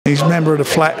He's a member of the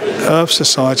Flat Earth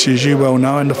Society, as you well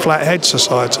know, and the Flathead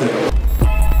Society.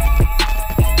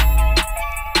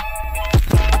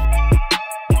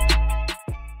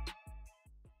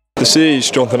 This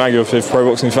is Jonathan Aguilar, fifth Pro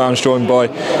Boxing Fans, joined by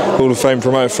Hall of Fame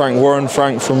promoter Frank Warren.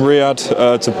 Frank, from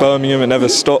Riyadh to Birmingham, it never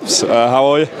stops. How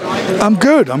are you? I'm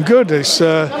good. It's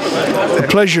a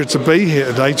pleasure to be here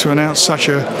today to announce such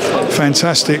a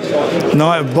fantastic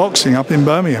night of boxing up in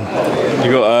Birmingham.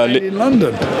 You got in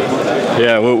London.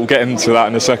 Yeah, we'll get into that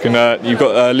in a second. You've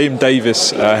got Liam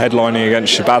Davis headlining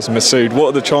against Shabazz Massoud. What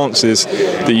are the chances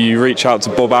that you reach out to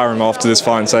Bob Arum after this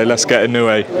fight and say, let's get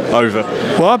Inoue over?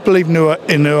 Well, I believe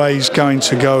Inoue is going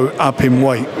to go up in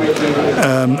weight.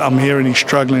 I'm hearing he's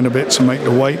struggling a bit to make the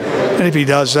weight. And if he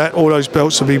does that, all those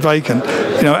belts will be vacant.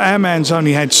 You know, our man's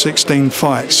only had 16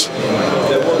 fights.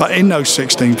 But in those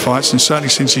 16 fights, and certainly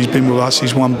since he's been with us,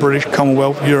 he's won British,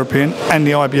 Commonwealth, European and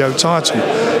the IBO title.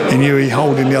 And he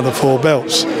holding the other 4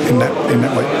 belts in that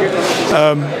way.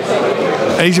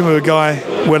 And he's with a guy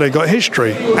where they got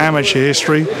history, amateur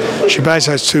history. Shabazz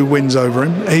has 2 wins over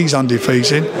him. He's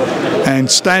undefeated. And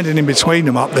standing in between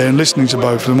them up there and listening to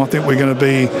both of them, I think we're going to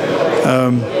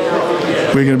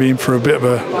be in for a bit of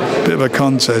a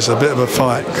contest, a bit of a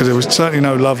fight, because there was certainly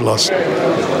no love lost.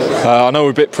 I know we're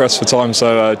a bit pressed for time,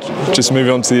 so just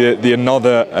moving on to the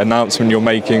another announcement you're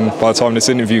making by the time this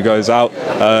interview goes out.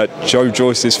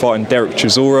 Joyce is fighting Derek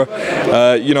Chisora.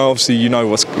 Obviously, you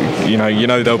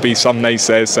know there'll be some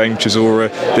naysayers saying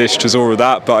Chisora this, Chisora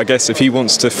that, but I guess if he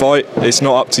wants to fight, it's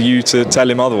not up to you to tell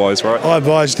him otherwise, right? I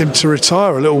advised him to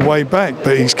retire a little way back,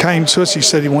 but he came to us. He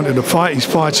said he wanted to fight. He's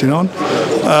fighting on.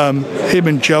 Him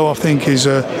and Joe, I think, is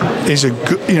a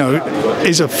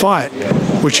fight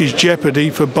which is jeopardy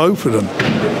for both of them.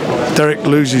 Derek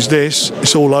loses this,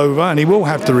 it's all over, and he will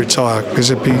have to retire,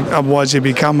 because otherwise he'll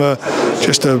become I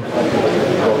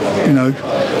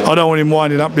don't want him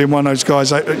winding up being one of those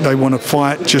guys they want to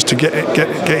fight just to get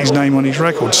his name on his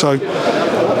record. So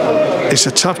it's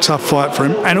a tough fight for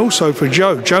him, and also for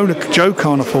Joe. Joe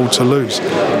can't afford to lose.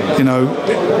 You know,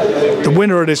 the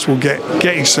winner of this will get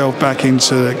himself back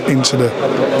into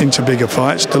bigger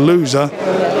fights. The loser,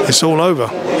 it's all over.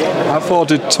 How far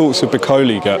did talks with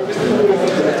Bicoli get?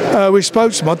 We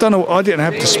spoke to him. I don't know. I didn't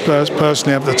have to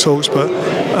personally have the talks, but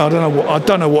I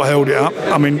don't know what held it up.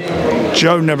 I mean,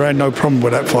 Joe never had no problem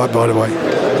with that fight, by the way.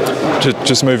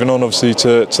 Just moving on, obviously,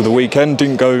 to the weekend.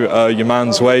 Didn't go your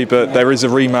man's way, but there is a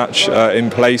rematch in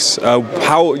place.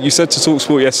 How you said to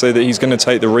TalkSport yesterday that he's going to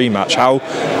take the rematch.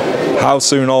 How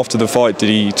soon after the fight did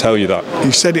he tell you that?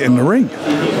 He said it in the ring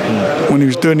when he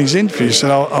was doing his interview. He said,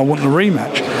 I want the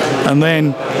rematch. And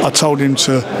then I told him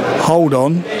to hold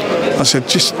on. I said,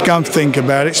 just go and think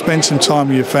about it, spend some time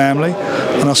with your family.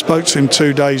 And I spoke to him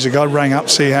 2 days ago, rang up,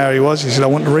 see how he was. He said, I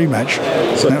want the rematch.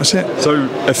 So that was it. So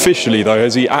officially, though,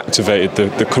 has he activated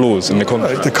the clause in the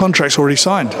contract? The contract's already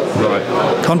signed.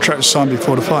 Right. Contract was signed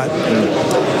before the fight.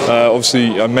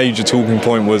 Obviously, a major talking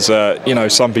point was,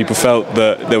 some people felt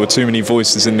that there were too many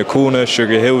voices in the corner,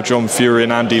 Sugar Hill, John Fury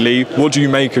and Andy Lee. What do you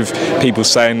make of people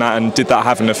saying that, and did that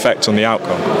have an effect on the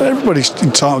outcome? Everybody's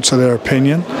entitled to their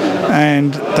opinion,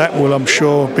 and that will, I'm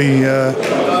sure, be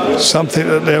something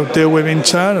that they'll deal with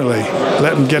internally.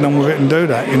 Let them get on with it and do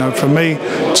that. You know, for me,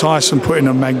 Tyson put in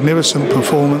a magnificent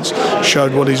performance,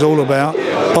 showed what he's all about,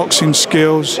 boxing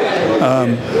skills,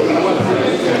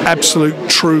 absolute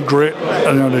true grit,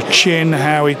 the chin,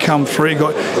 how he come through.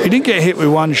 He didn't get hit with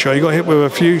one shot, he got hit with a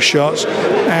few shots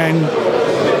and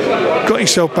got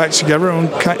himself back together, and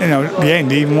at the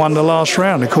end he even won the last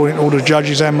round, according to all the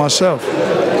judges and myself.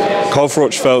 Carl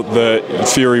Froch felt that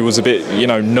Fury was a bit,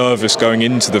 nervous going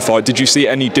into the fight. Did you see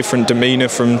any different demeanour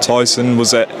from Tyson?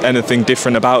 Was there anything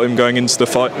different about him going into the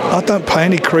fight? I don't pay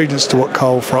any credence to what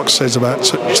Carl Froch says about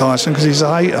Tyson, because he's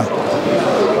a hater.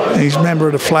 He's a member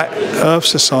of the Flat Earth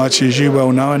Society, as you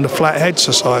well know, and the Flathead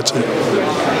Society.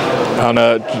 And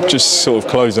just sort of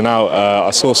closing out,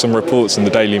 I saw some reports in the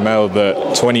Daily Mail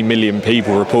that 20 million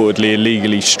people reportedly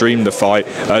illegally streamed the fight.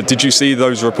 Did you see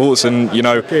those reports? And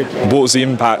what was the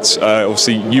impact?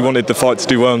 Obviously, you wanted the fight to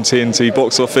do well on TNT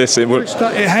box office. It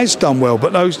has done well,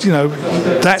 but those,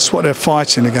 that's what they're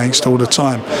fighting against all the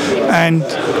time. And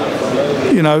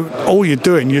all you're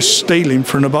doing, you're stealing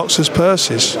from the boxers'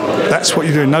 purses. That's what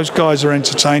you're doing. Those guys are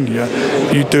entertaining you.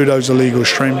 You do those illegal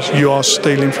streams, you are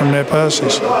stealing from their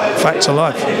purses. Fact of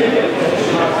life.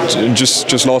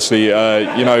 Just lastly,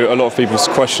 you know, a lot of people's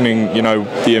questioning, you know,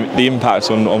 the impact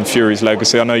on Fury's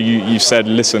legacy. I know you said,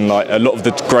 listen, like a lot of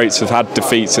the greats have had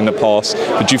defeats in the past,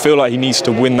 but do you feel like he needs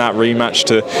to win that rematch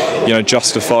to, you know,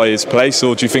 justify his place,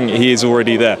 or do you think he is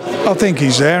already there? I think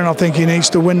he's there, and I think he needs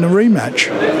to win the rematch,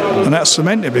 and that's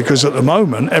cemented, because at the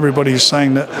moment everybody is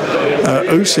saying that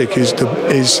Usyk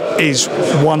is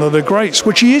one of the greats,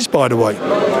 which he is, by the way.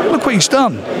 Look what he's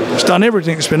done. He's done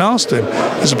everything that's been asked of him.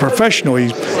 As a professional,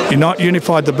 he's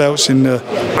unified the belts in the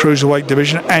cruiserweight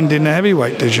division and in the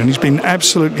heavyweight division. He's been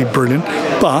absolutely brilliant,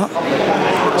 but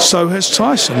so has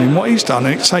Tyson in what he's done,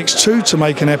 and it takes two to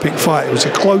make an epic fight. It was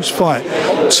a close fight.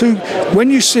 When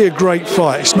you see a great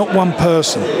fight, it's not one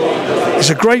person. It's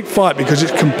a great fight because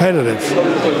it's competitive.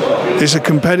 It's a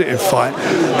competitive fight,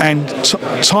 and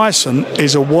Tyson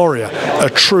is a warrior, a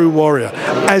true warrior,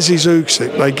 as is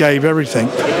Usyk. They gave everything.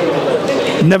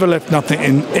 Never left nothing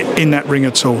in that ring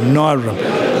at all, neither of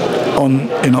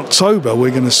them. In October, we're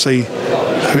going to see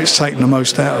who it's taken the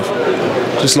most out of.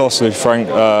 Just lastly, Frank,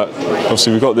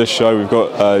 obviously we've got this show, we've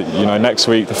got you know, next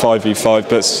week the 5v5,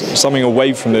 but something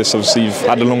away from this. Obviously you've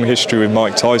had a long history with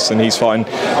Mike Tyson. He's fighting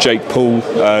Jake Paul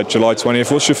July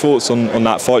 20th. What's your thoughts on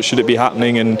that fight? Should it be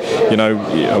happening, and you know,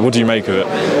 what do you make of it?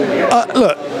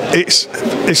 Look,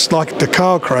 it's like the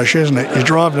car crash, isn't it? You're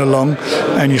driving along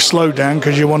and you slow down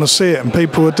because you want to see it, and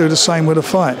people would do the same with a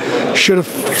fight.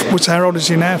 How old is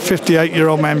he now?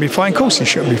 58-year-old man be fighting? Of course he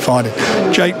shouldn't be fighting.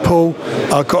 Jake Paul,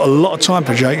 I've got a lot of time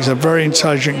for Jake. He's a very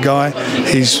intelligent guy.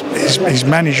 His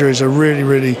manager is a really,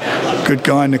 really good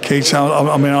guy, Nikita.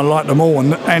 I mean, I like them all,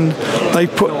 and they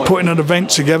put in an event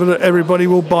together that everybody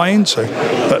will buy into.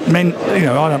 But men, you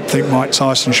know, I don't think Mike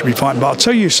Tyson should be fighting. But I'll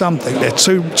tell you something, they're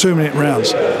two-minute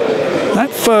rounds. That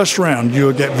first round,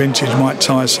 you'll get vintage Mike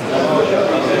Tyson,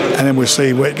 and then we'll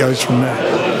see where it goes from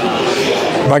there.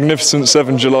 Magnificent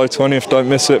 7 July 20th. Don't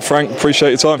miss it. Frank, appreciate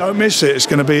your time. Don't miss it. It's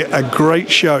going to be a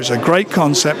great show. It's a great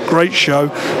concept, great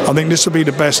show. I think this will be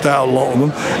the best out of a lot of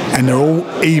them, and they're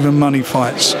all even money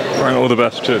fights. Frank, all the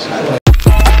best. Cheers.